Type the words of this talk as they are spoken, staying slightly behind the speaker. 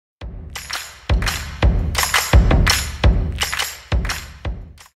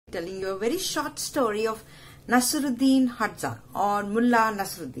Telling you a very short story of Nasruddin Hadza or Mullah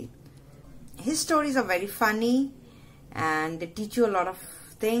Nasruddin. His stories are very funny and they teach you a lot of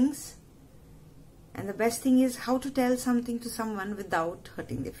things. And the best thing is how to tell something to someone without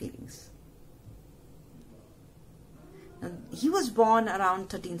hurting their feelings. Now, he was born around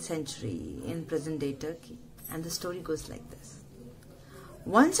 13th century in present-day Turkey, and the story goes like this.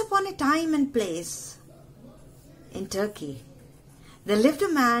 Once upon a time and place in Turkey, there lived a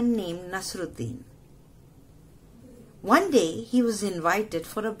man named Nasruddin. One day he was invited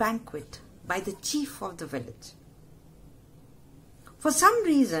for a banquet by the chief of the village. For some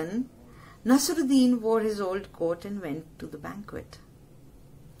reason, Nasruddin wore his old coat and went to the banquet.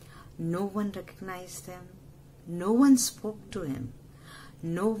 No one recognized him. No one spoke to him.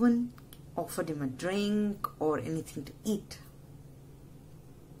 No one offered him a drink or anything to eat.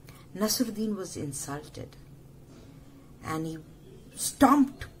 Nasruddin was insulted and he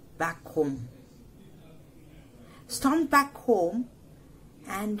stomped back home.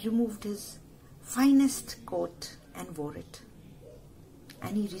 And removed his finest coat and wore it.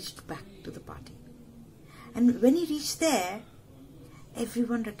 And he reached back to the party. And when he reached there,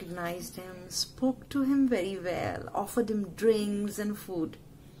 everyone recognized him, spoke to him very well, offered him drinks and food.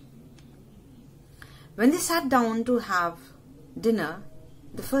 When they sat down to have dinner,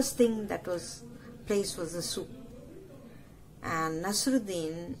 the first thing that was placed was the soup. And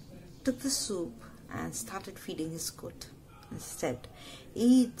Nasruddin took the soup and started feeding his goat and said,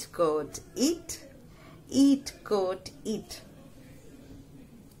 "Eat, goat, eat. Eat, goat, eat."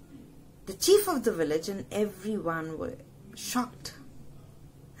 The chief of the village and everyone were shocked.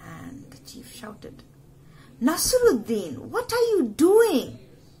 And the chief shouted, "Nasruddin, what are you doing?"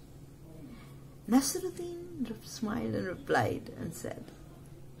 Nasruddin smiled and replied and said,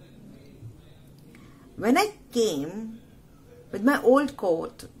 "When I came with my old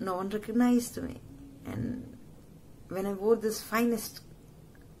coat, no one recognized me. And when I wore this finest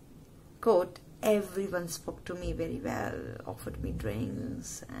coat, everyone spoke to me very well, offered me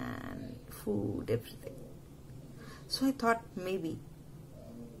drinks and food, everything. So I thought maybe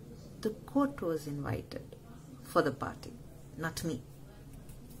the coat was invited for the party, not me.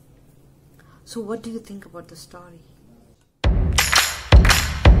 So what do you think about the story?"